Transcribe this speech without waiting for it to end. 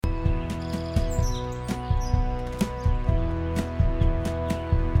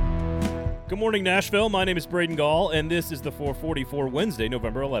Good morning, Nashville. My name is Braden Gall, and this is the 440 for Wednesday,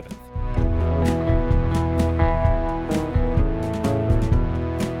 November 11th.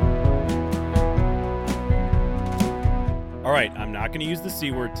 All right, I'm not going to use the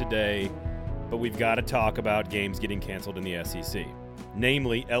C word today, but we've got to talk about games getting canceled in the SEC,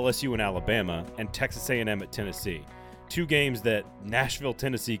 namely LSU and Alabama and Texas A&M at Tennessee. Two games that Nashville,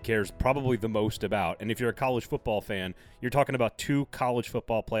 Tennessee cares probably the most about. And if you're a college football fan, you're talking about two college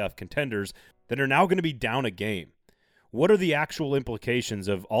football playoff contenders that are now going to be down a game. What are the actual implications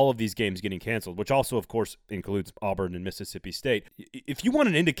of all of these games getting canceled, which also, of course, includes Auburn and Mississippi State? If you want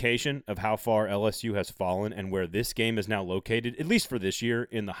an indication of how far LSU has fallen and where this game is now located, at least for this year,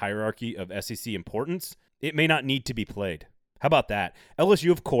 in the hierarchy of SEC importance, it may not need to be played. How about that?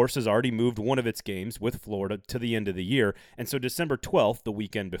 LSU, of course, has already moved one of its games with Florida to the end of the year, and so December 12th, the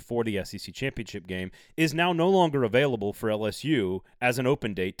weekend before the SEC championship game, is now no longer available for LSU as an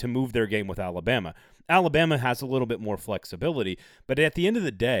open date to move their game with Alabama. Alabama has a little bit more flexibility, but at the end of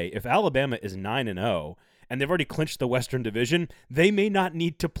the day, if Alabama is 9-0, and they've already clinched the Western Division, they may not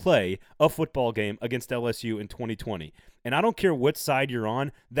need to play a football game against LSU in 2020. And I don't care what side you're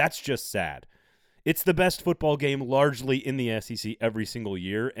on, that's just sad. It's the best football game largely in the SEC every single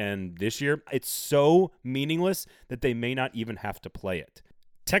year, and this year it's so meaningless that they may not even have to play it.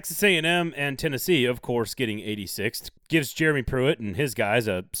 Texas A&M and Tennessee, of course, getting 86th, gives Jeremy Pruitt and his guys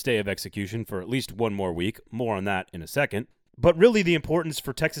a stay of execution for at least one more week. More on that in a second. But really the importance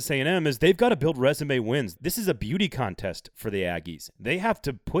for Texas A&M is they've got to build resume wins. This is a beauty contest for the Aggies. They have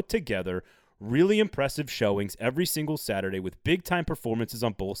to put together really impressive showings every single Saturday with big-time performances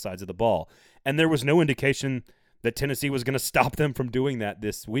on both sides of the ball. And there was no indication that Tennessee was going to stop them from doing that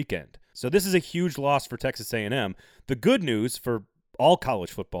this weekend. So this is a huge loss for Texas A&M. The good news for all college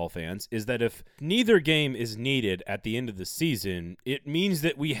football fans is that if neither game is needed at the end of the season, it means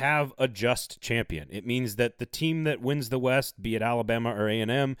that we have a just champion. It means that the team that wins the West, be it Alabama or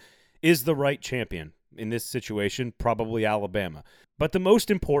A&M, is the right champion. In this situation, probably Alabama. But the most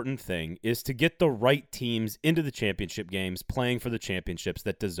important thing is to get the right teams into the championship games playing for the championships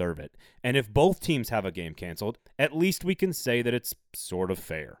that deserve it. And if both teams have a game canceled, at least we can say that it's sort of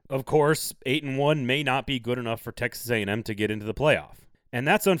fair. Of course, 8-1 may not be good enough for Texas A&M to get into the playoff. And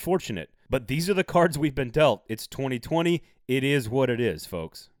that's unfortunate. But these are the cards we've been dealt. It's 2020. It is what it is,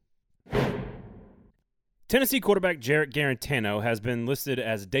 folks. Tennessee quarterback Jarrett Guarantano has been listed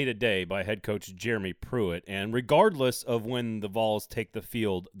as day-to-day by head coach Jeremy Pruitt, and regardless of when the Vols take the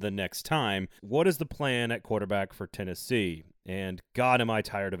field the next time, what is the plan at quarterback for Tennessee? And God, am I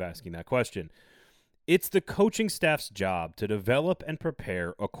tired of asking that question. It's the coaching staff's job to develop and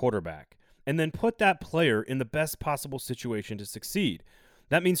prepare a quarterback, and then put that player in the best possible situation to succeed.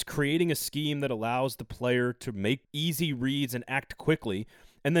 That means creating a scheme that allows the player to make easy reads and act quickly,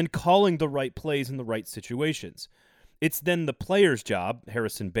 and then calling the right plays in the right situations. It's then the player's job,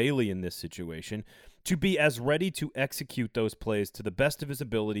 Harrison Bailey in this situation, to be as ready to execute those plays to the best of his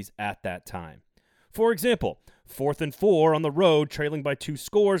abilities at that time. For example, 4th and 4 on the road, trailing by 2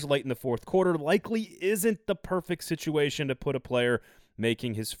 scores late in the fourth quarter, likely isn't the perfect situation to put a player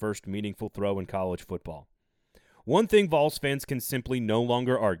making his first meaningful throw in college football. One thing Vols fans can simply no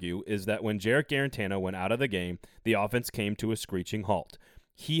longer argue is that when Jarrett Guarantano went out of the game, the offense came to a screeching halt.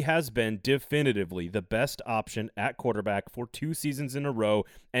 He has been definitively the best option at quarterback for 2 seasons in a row,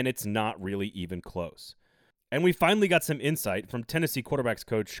 and it's not really even close. And we finally got some insight from Tennessee quarterbacks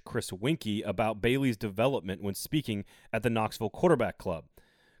coach Chris Winkie about Bailey's development when speaking at the Knoxville Quarterback Club.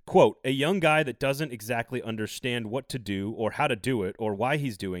 Quote, "A young guy that doesn't exactly understand what to do or how to do it or why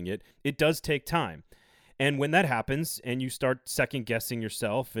he's doing it, it does take time. And when that happens and you start second-guessing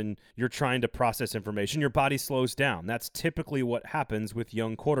yourself and you're trying to process information, your body slows down. That's typically what happens with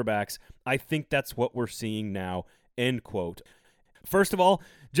young quarterbacks. I think that's what we're seeing now," end quote. First of all,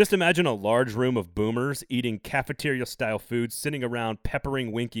 just imagine a large room of boomers eating cafeteria-style food, sitting around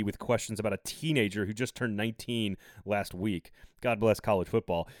peppering Winkie with questions about a teenager who just turned 19 last week. God bless college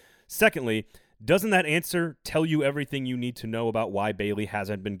football. Secondly, doesn't that answer tell you everything you need to know about why Bailey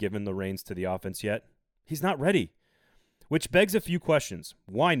hasn't been given the reins to the offense yet? He's not ready. Which begs a few questions.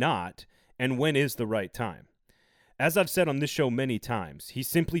 Why not? And when is the right time? As I've said on this show many times, he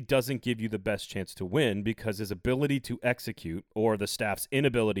simply doesn't give you the best chance to win because his ability to execute, or the staff's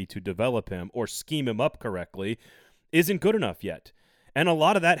inability to develop him or scheme him up correctly, isn't good enough yet. And a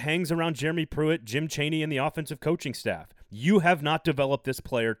lot of that hangs around Jeremy Pruitt, Jim Chaney, and the offensive coaching staff. You have not developed this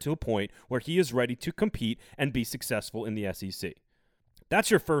player to a point where he is ready to compete and be successful in the SEC.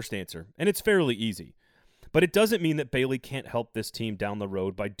 That's your first answer, and it's fairly easy. But it doesn't mean that Bailey can't help this team down the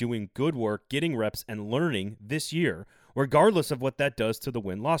road by doing good work, getting reps, and learning this year, regardless of what that does to the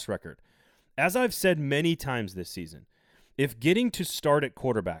win-loss record. As I've said many times this season, if getting to start at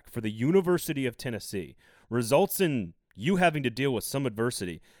quarterback for the University of Tennessee results in you having to deal with some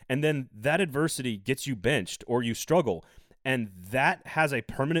adversity, and then that adversity gets you benched or you struggle, and that has a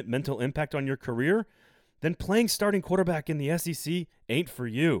permanent mental impact on your career, then playing starting quarterback in the SEC ain't for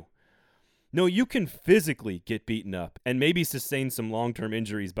you. No, you can physically get beaten up and maybe sustain some long-term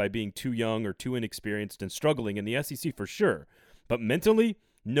injuries by being too young or too inexperienced and struggling in the SEC for sure, but mentally,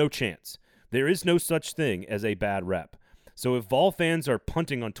 no chance. There is no such thing as a bad rep. So if Vol fans are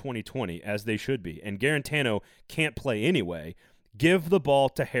punting on 2020, as they should be, and Garantano can't play anyway, give the ball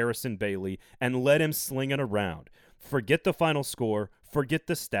to Harrison Bailey and let him sling it around. Forget the final score, forget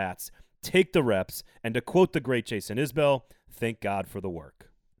the stats, take the reps, and to quote the great Jason Isbell, thank God for the work.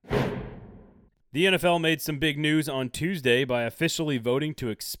 The NFL made some big news on Tuesday by officially voting to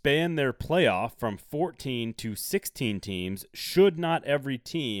expand their playoff from 14 to 16 teams should not every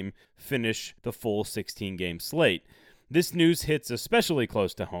team finish the full 16-game slate. This news hits especially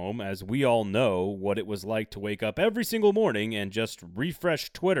close to home, as we all know what it was like to wake up every single morning and just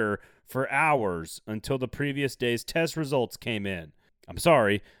refresh Twitter for hours until the previous day's test results came in. I'm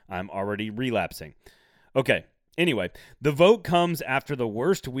sorry, I'm already relapsing. Okay, anyway, the vote comes after the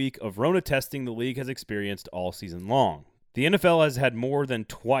worst week of Rona testing the league has experienced all season long. The NFL has had more than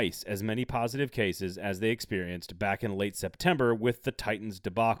twice as many positive cases as they experienced back in late September with the Titans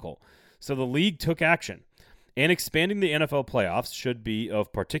debacle, so the league took action. And expanding the NFL playoffs should be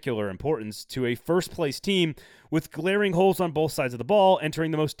of particular importance to a first-place team with glaring holes on both sides of the ball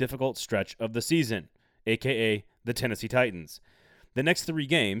entering the most difficult stretch of the season, a.k.a. the Tennessee Titans. The next 3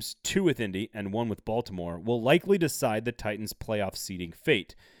 games, 2 with Indy and 1 with Baltimore, will likely decide the Titans' playoff seeding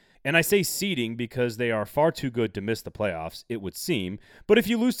fate. And I say seeding because they are far too good to miss the playoffs, it would seem. But if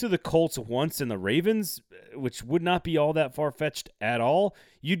you lose to the Colts once and the Ravens, which would not be all that far-fetched at all,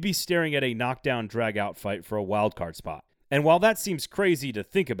 you'd be staring at a knockdown, drag-out fight for a wildcard spot. And while that seems crazy to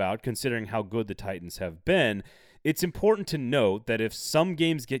think about, considering how good the Titans have been, it's important to note that if some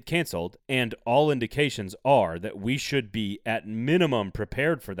games get canceled, and all indications are that we should be at minimum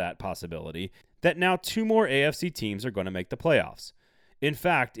prepared for that possibility, that now 2 more AFC teams are going to make the playoffs. In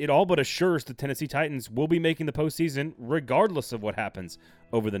fact, it all but assures the Tennessee Titans will be making the postseason regardless of what happens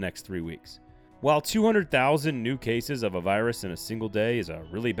over the next 3 weeks. While 200,000 new cases of a virus in a single day is a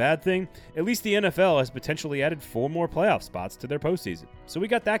really bad thing, at least the NFL has potentially added 4 more playoff spots to their postseason. So we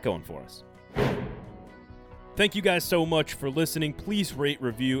got that going for us. Thank you guys so much for listening. Please rate,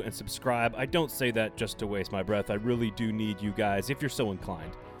 review, and subscribe. I don't say that just to waste my breath. I really do need you guys, if you're so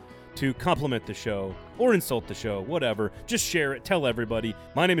inclined, to compliment the show or insult the show, whatever. Just share it. Tell everybody.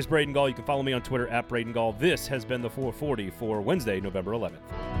 My name is Braden Gall. You can follow me on Twitter at Braden Gall. This has been the 440 for Wednesday, November 11th.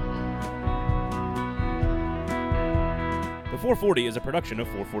 The 440 is a production of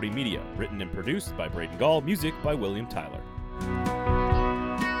 440 Media, written and produced by Braden Gall, music by William Tyler.